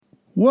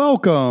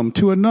Welcome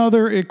to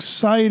another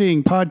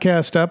exciting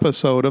podcast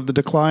episode of The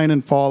Decline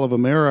and Fall of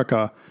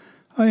America.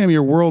 I am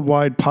your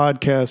worldwide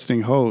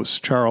podcasting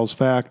host, Charles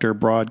Factor,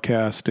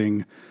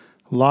 broadcasting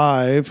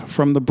live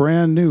from the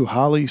brand new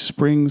Holly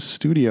Springs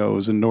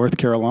Studios in North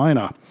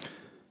Carolina.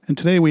 And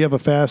today we have a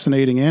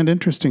fascinating and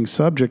interesting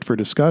subject for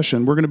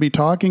discussion. We're going to be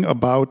talking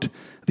about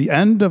the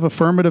end of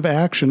affirmative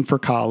action for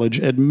college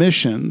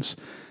admissions.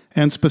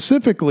 And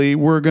specifically,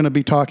 we're going to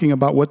be talking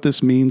about what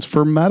this means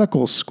for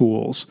medical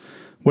schools.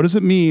 What does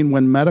it mean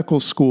when medical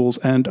schools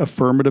end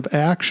affirmative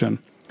action?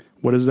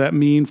 What does that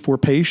mean for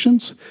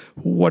patients?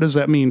 What does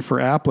that mean for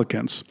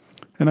applicants?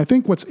 And I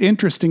think what's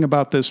interesting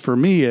about this for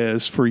me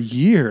is for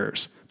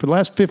the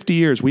last 50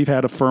 years, we've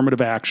had affirmative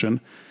action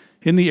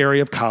in the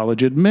area of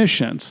college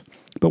admissions.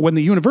 But when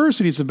the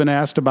universities have been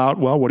asked about,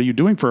 well, what are you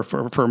doing for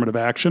affirmative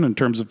action in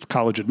terms of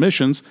college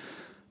admissions?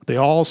 They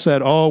all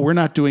said, oh, we're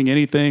not doing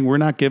anything. We're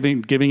not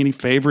giving any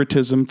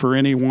favoritism for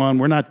anyone.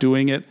 We're not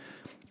doing it.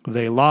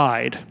 They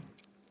lied.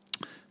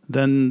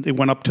 Then it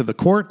went up to the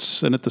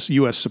courts, and at the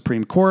U.S.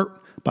 Supreme Court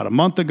about a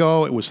month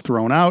ago, it was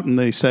thrown out, and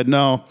they said,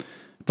 no,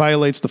 it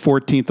violates the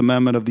 14th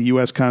Amendment of the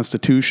U.S.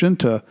 Constitution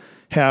to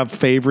have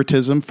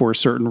favoritism for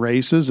certain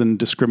races and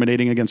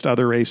discriminating against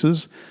other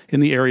races in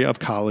the area of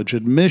college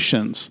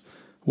admissions.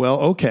 Well,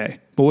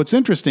 okay. But what's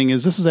interesting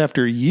is this is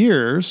after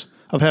years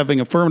of having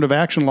affirmative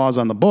action laws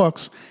on the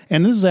books,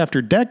 and this is after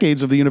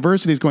decades of the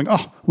universities going,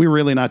 oh, we're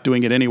really not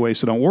doing it anyway,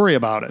 so don't worry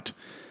about it.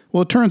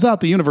 Well, it turns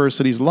out the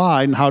universities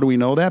lied, and how do we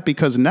know that?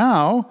 Because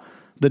now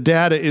the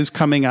data is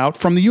coming out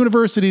from the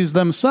universities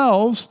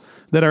themselves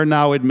that are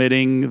now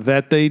admitting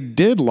that they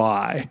did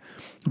lie.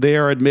 They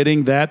are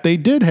admitting that they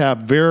did have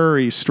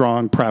very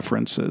strong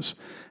preferences.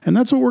 And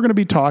that's what we're going to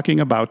be talking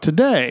about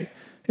today,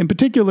 in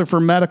particular for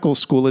medical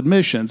school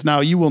admissions.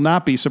 Now, you will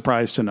not be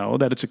surprised to know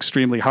that it's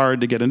extremely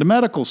hard to get into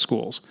medical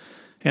schools.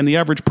 And the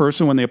average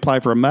person, when they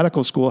apply for a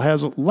medical school,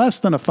 has less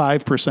than a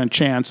 5%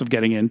 chance of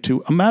getting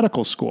into a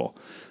medical school.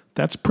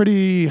 That's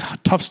pretty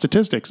tough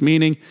statistics,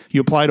 meaning you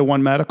apply to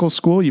one medical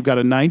school, you've got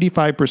a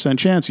 95%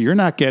 chance you're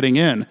not getting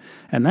in,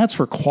 and that's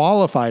for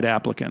qualified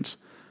applicants.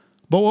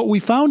 But what we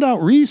found out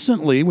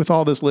recently with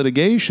all this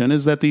litigation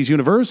is that these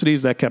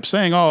universities that kept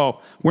saying, oh,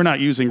 we're not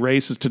using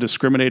races to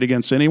discriminate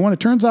against anyone, it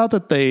turns out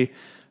that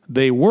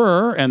they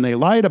were, and they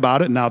lied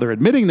about it. Now they're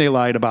admitting they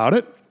lied about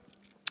it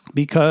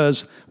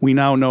because we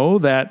now know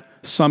that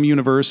some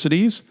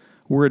universities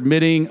were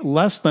admitting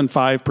less than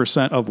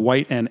 5% of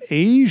white and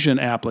Asian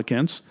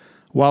applicants,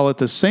 while at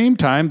the same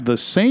time, the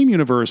same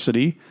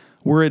university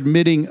were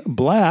admitting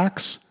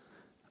blacks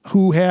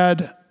who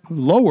had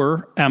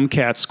lower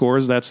MCAT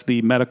scores, that's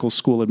the medical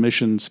school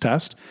admissions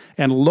test,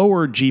 and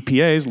lower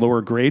GPAs,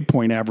 lower grade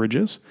point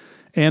averages,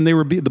 and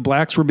the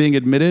blacks were being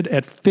admitted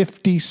at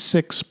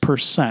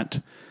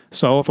 56%.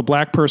 So if a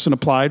black person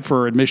applied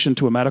for admission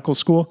to a medical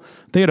school,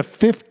 they had a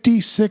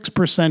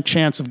 56%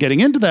 chance of getting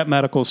into that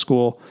medical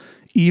school,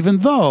 even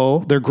though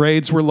their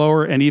grades were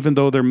lower and even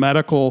though their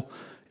medical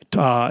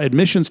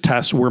admissions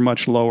tests were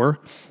much lower,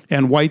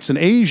 and whites and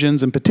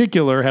Asians in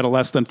particular had a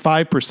less than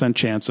 5%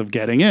 chance of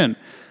getting in.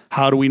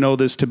 How do we know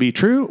this to be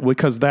true?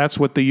 Because that's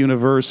what the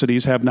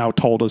universities have now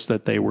told us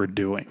that they were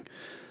doing.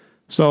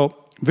 So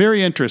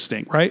very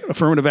interesting, right?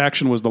 Affirmative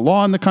action was the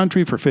law in the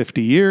country for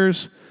 50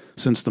 years,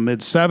 since the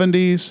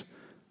mid-70s.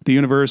 The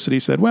university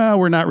said, well,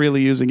 we're not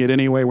really using it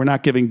anyway. We're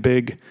not giving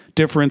big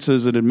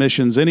differences in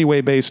admissions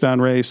anyway based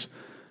on race.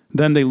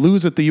 Then they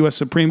lose at the U.S.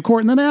 Supreme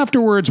Court, and then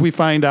afterwards we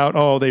find out,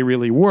 oh, they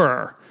really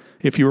were.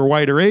 If you were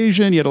white or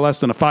Asian, you had a less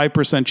than a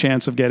 5%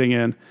 chance of getting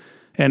in.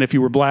 And if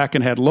you were black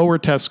and had lower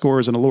test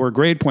scores and a lower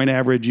grade point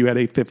average, you had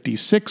a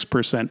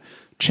 56%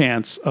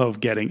 chance of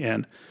getting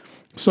in.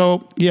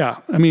 So, yeah,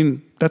 I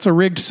mean, that's a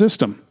rigged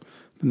system.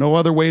 No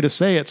other way to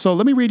say it. So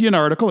let me read you an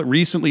article. It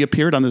recently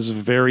appeared on this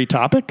very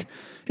topic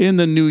in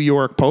the New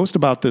York Post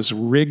about this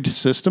rigged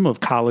system of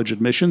college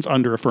admissions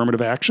under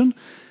affirmative action.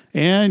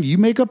 And you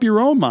make up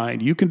your own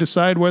mind. You can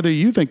decide whether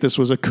you think this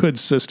was a good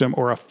system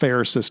or a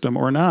fair system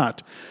or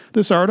not.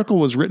 This article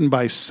was written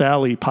by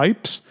Sally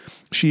Pipes.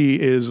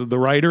 She is the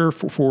writer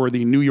for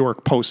the New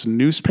York Post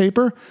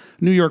newspaper.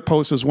 New York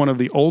Post is one of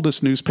the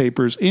oldest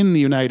newspapers in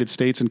the United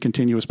States in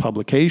continuous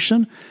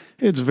publication.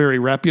 It's very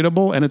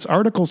reputable, and its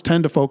articles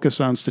tend to focus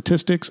on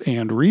statistics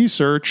and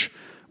research,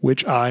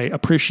 which I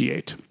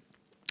appreciate.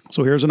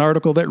 So here's an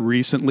article that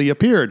recently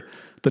appeared.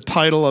 The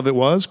title of it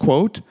was,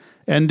 quote,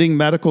 "Ending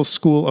Medical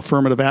School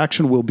Affirmative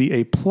Action Will Be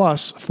a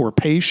Plus for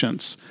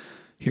Patients."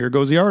 Here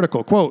goes the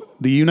article. Quote,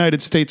 "The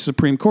United States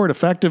Supreme Court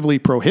effectively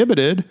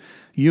prohibited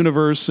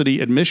university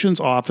admissions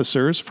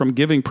officers from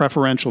giving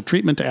preferential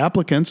treatment to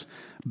applicants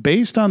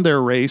based on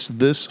their race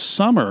this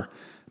summer.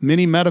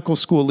 Many medical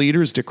school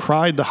leaders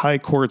decried the high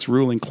court's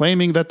ruling,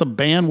 claiming that the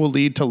ban will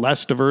lead to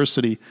less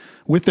diversity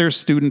with their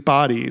student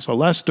bodies, a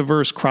less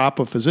diverse crop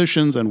of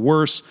physicians, and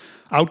worse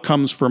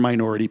outcomes for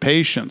minority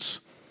patients."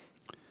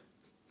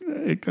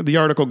 The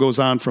article goes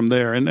on from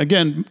there. And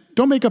again,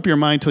 don't make up your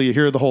mind till you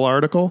hear the whole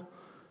article.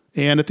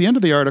 And at the end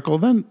of the article,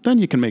 then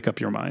you can make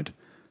up your mind.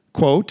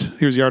 Quote,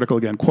 here's the article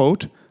again,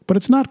 quote, but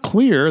it's not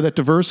clear that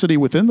diversity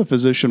within the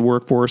physician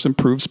workforce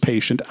improves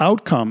patient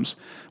outcomes,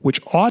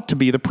 which ought to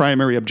be the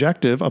primary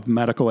objective of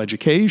medical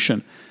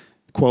education.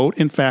 Quote,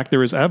 in fact,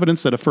 there is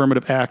evidence that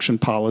affirmative action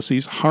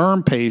policies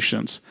harm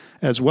patients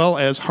as well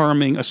as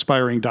harming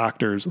aspiring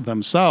doctors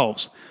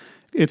themselves.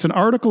 It's an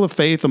article of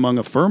faith among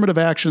affirmative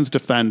action's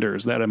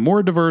defenders that a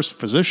more diverse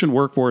physician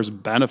workforce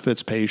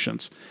benefits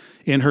patients.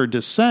 In her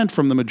dissent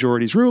from the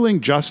majority's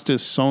ruling,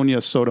 Justice Sonia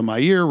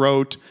Sotomayor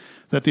wrote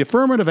that the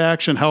affirmative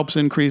action helps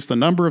increase the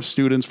number of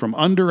students from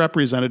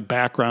underrepresented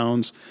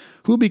backgrounds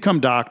who become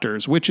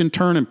doctors, which in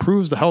turn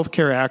improves the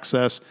healthcare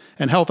access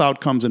and health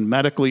outcomes in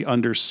medically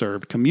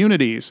underserved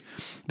communities.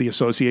 The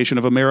Association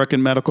of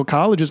American Medical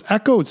Colleges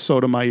echoed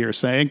Sotomayor,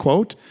 saying,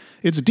 quote,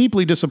 it's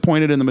deeply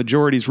disappointed in the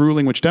majority's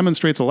ruling, which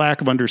demonstrates a lack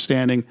of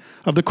understanding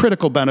of the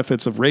critical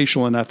benefits of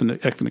racial and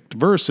ethnic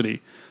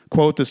diversity.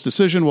 Quote, this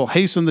decision will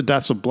hasten the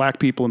deaths of black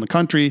people in the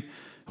country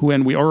who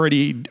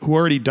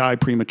already die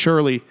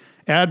prematurely.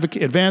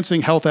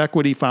 Advancing Health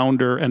Equity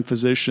founder and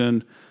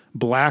physician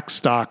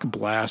Blackstock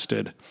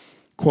blasted.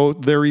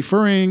 Quote, they're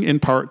referring in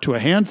part to a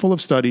handful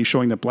of studies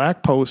showing that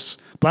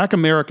black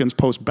Americans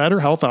post better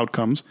health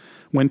outcomes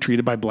when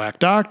treated by black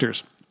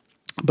doctors.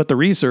 But the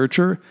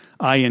researcher,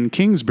 Ian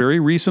Kingsbury,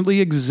 recently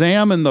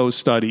examined those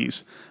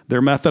studies,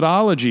 their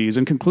methodologies,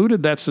 and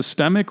concluded that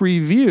systemic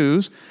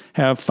reviews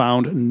have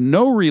found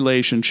no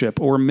relationship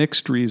or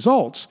mixed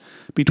results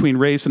between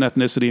race and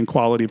ethnicity and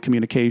quality of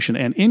communication,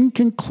 and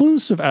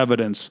inconclusive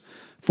evidence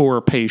for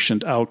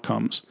patient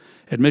outcomes.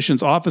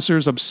 Admissions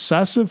officers'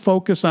 obsessive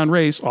focus on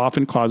race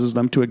often causes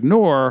them to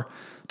ignore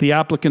the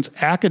applicant's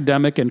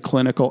academic and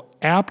clinical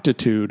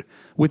aptitude,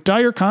 with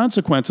dire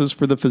consequences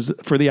for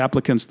the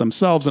applicants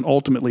themselves and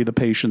ultimately the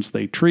patients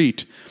they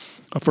treat.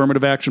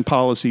 Affirmative action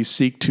policies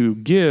seek to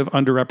give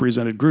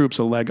underrepresented groups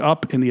a leg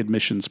up in the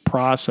admissions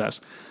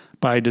process.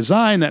 By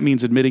design, that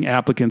means admitting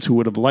applicants who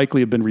would have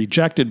likely been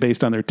rejected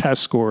based on their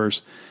test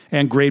scores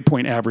and grade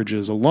point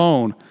averages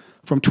alone.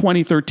 From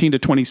 2013 to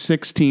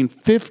 2016,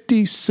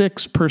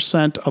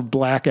 56% of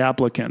black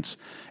applicants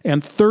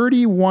and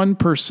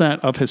 31%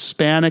 of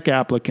Hispanic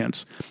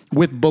applicants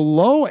with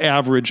below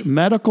average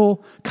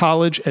medical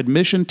college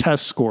admission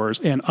test scores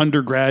and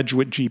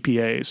undergraduate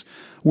GPAs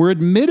were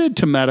admitted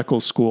to medical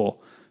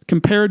school,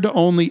 compared to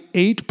only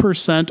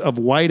 8% of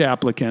white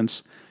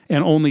applicants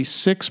and only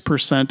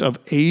 6% of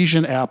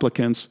Asian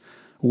applicants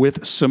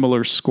with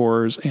similar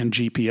scores and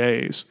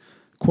GPAs.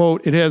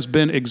 Quote, it has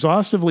been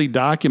exhaustively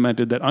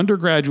documented that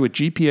undergraduate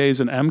GPAs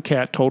and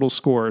MCAT total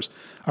scores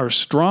are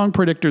strong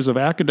predictors of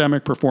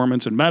academic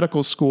performance in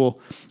medical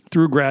school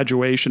through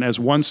graduation, as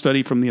one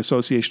study from the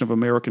Association of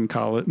American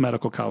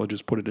Medical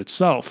Colleges put it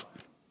itself.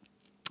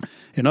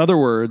 In other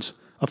words,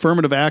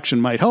 affirmative action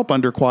might help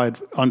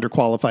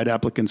underqualified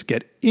applicants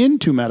get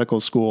into medical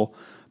school,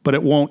 but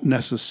it won't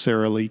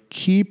necessarily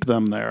keep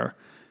them there.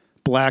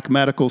 Black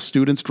medical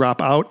students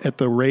drop out at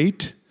the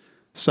rate,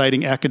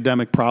 citing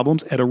academic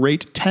problems, at a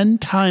rate 10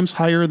 times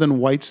higher than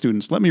white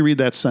students. Let me read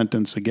that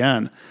sentence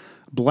again.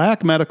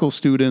 Black medical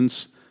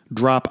students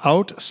drop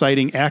out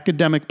citing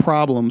academic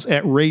problems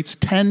at rates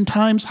 10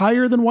 times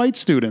higher than white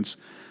students.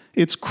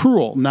 It's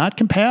cruel, not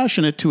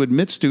compassionate, to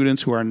admit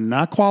students who are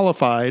not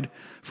qualified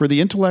for the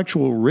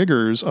intellectual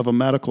rigors of a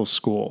medical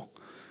school.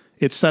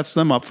 It sets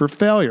them up for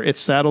failure. It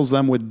saddles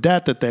them with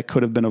debt that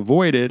could have been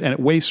avoided, and it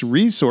wastes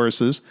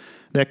resources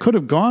that could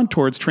have gone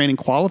towards training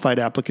qualified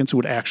applicants who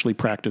would actually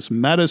practice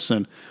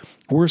medicine.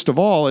 Worst of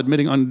all,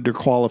 admitting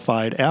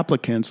underqualified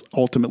applicants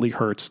ultimately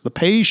hurts the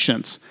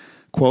patients.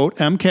 Quote,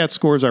 MCAT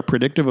scores are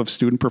predictive of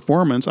student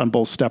performance on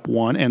both Step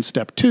 1 and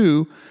Step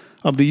 2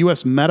 of the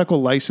U.S. Medical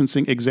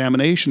Licensing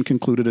Examination,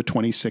 concluded a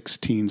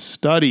 2016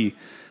 study.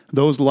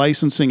 Those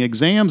licensing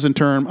exams, in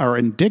turn, are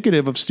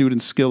indicative of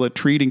students' skill at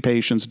treating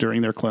patients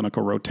during their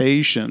clinical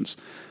rotations.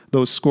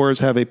 Those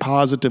scores have a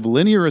positive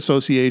linear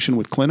association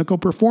with clinical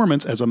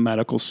performance as a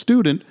medical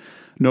student,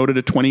 noted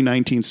a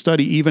 2019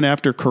 study, even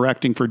after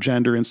correcting for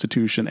gender,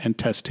 institution, and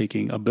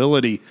test-taking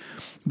ability.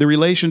 The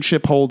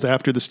relationship holds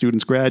after the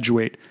students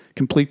graduate,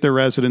 complete their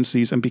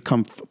residencies, and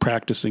become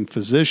practicing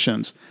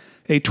physicians.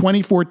 A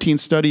 2014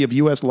 study of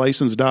U.S.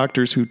 licensed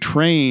doctors who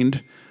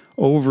trained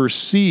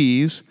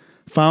overseas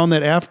found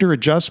that after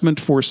adjustment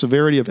for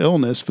severity of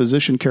illness,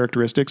 physician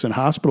characteristics, and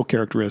hospital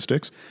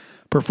characteristics,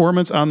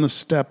 performance on the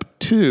Step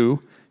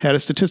 2 had a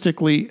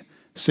statistically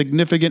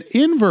significant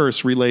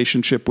inverse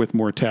relationship with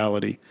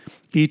mortality.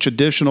 Each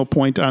additional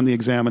point on the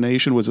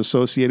examination was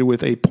associated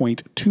with a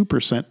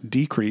 0.2%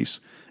 decrease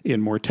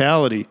in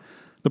mortality.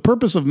 The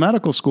purpose of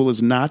medical school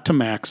is not to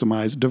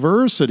maximize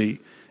diversity.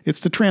 It's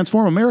to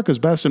transform America's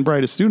best and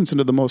brightest students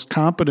into the most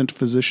competent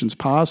physicians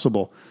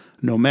possible,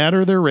 no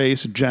matter their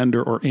race,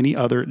 gender, or any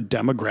other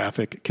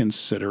demographic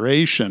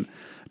consideration.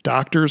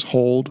 Doctors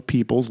hold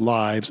people's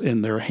lives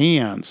in their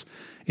hands.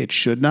 It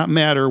should not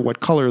matter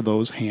what color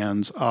those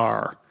hands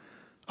are.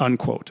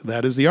 Unquote.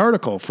 That is the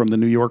article from the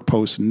New York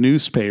Post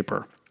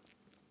newspaper.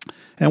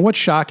 And what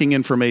shocking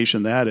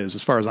information that is,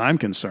 as far as I'm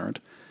concerned.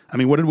 I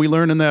mean, what did we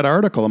learn in that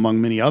article, among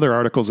many other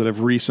articles that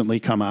have recently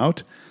come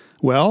out?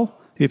 Well,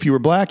 If you were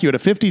black, you had a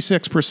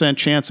 56%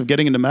 chance of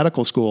getting into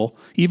medical school,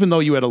 even though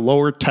you had a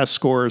lower test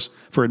scores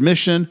for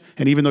admission,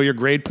 and even though your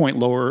grade point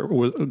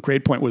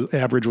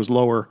average was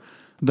lower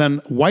than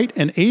white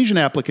and Asian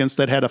applicants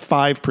that had a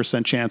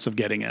 5% chance of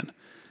getting in.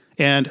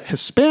 And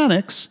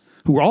Hispanics,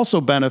 who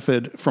also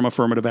benefited from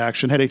affirmative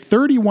action, had a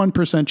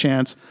 31%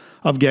 chance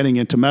of getting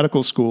into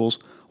medical schools,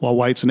 while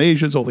whites and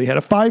Asians only had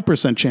a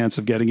 5% chance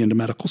of getting into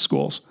medical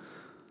schools.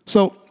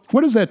 So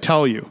what does that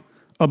tell you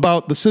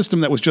about the system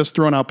that was just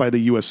thrown out by the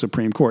U.S.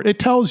 Supreme Court? It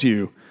tells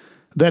you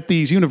that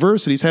these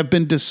universities have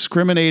been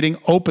discriminating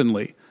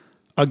openly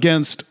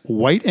against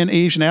white and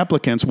Asian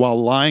applicants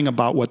while lying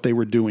about what they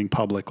were doing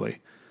publicly.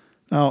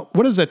 Now,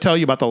 what does that tell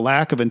you about the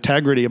lack of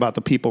integrity about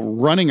the people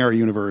running our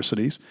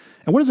universities?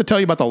 And what does it tell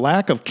you about the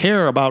lack of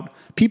care about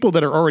people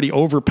that are already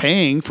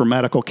overpaying for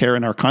medical care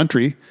in our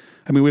country?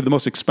 I mean, we have the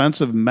most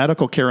expensive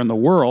medical care in the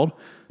world.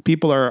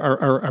 People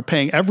are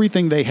paying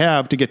everything they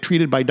have to get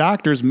treated by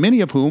doctors, many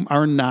of whom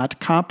are not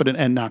competent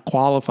and not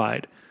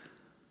qualified.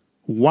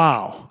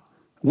 Wow.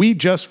 We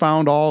just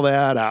found all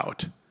that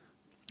out.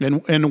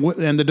 And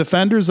the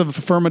defenders of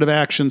affirmative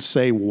action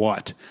say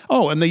what?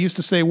 Oh, and they used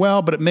to say,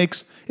 well, but it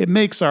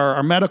makes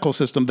our medical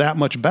system that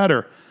much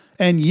better.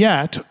 And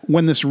yet,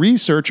 when this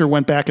researcher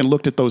went back and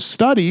looked at those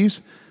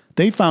studies,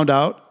 they found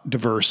out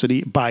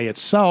diversity by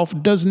itself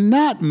does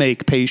not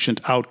make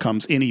patient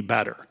outcomes any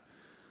better.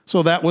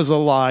 So that was a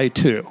lie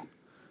too.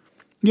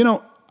 You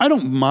know, I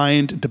don't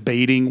mind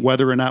debating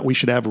whether or not we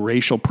should have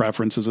racial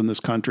preferences in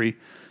this country.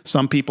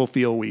 Some people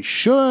feel we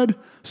should.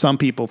 Some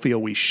people feel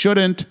we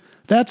shouldn't.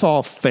 That's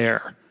all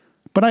fair.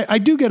 But I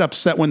do get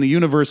upset when the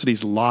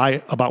universities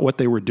lie about what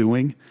they were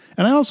doing.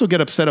 And I also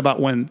get upset about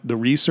when the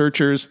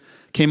researchers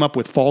came up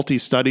with faulty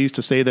studies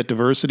to say that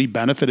diversity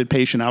benefited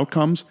patient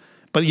outcomes.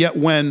 But yet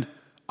when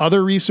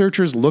other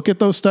researchers look at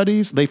those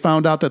studies, they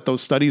found out that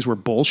those studies were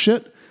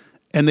bullshit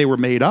and they were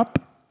made up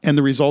and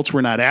the results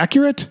were not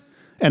accurate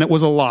and it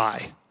was a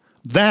lie.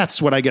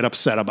 That's what I get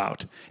upset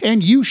about.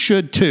 And you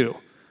should too.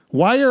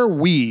 Why are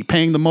we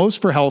paying the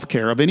most for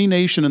healthcare of any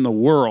nation in the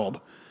world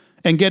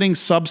and getting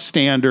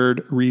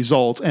substandard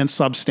results and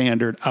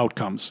substandard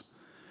outcomes?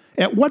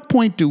 At what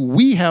point do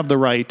we have the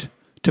right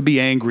to be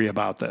angry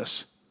about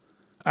this?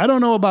 I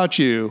don't know about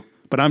you,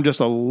 but I'm just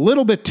a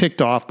little bit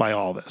ticked off by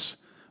all this.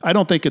 I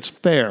don't think it's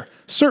fair.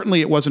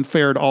 Certainly it wasn't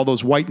fair to all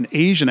those white and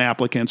Asian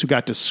applicants who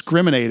got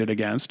discriminated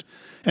against.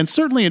 And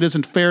certainly it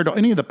isn't fair to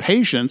any of the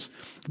patients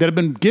that have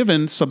been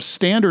given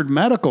substandard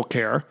medical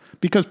care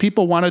because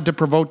people wanted to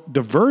promote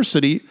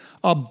diversity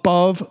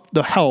above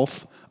the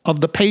health of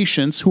the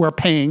patients who are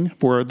paying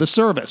for the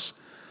service.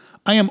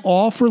 I am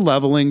all for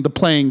leveling the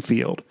playing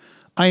field.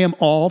 I am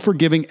all for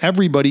giving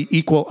everybody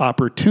equal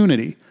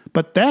opportunity.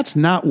 But that's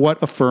not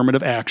what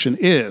affirmative action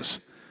is.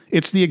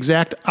 It's the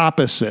exact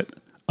opposite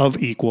of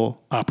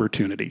equal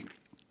opportunity.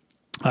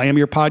 I am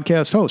your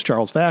podcast host,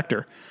 Charles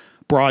Factor,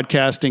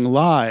 broadcasting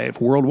live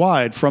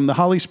worldwide from the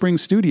Holly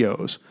Springs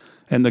studios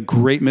and the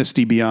great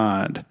Misty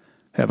beyond.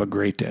 Have a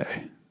great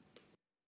day.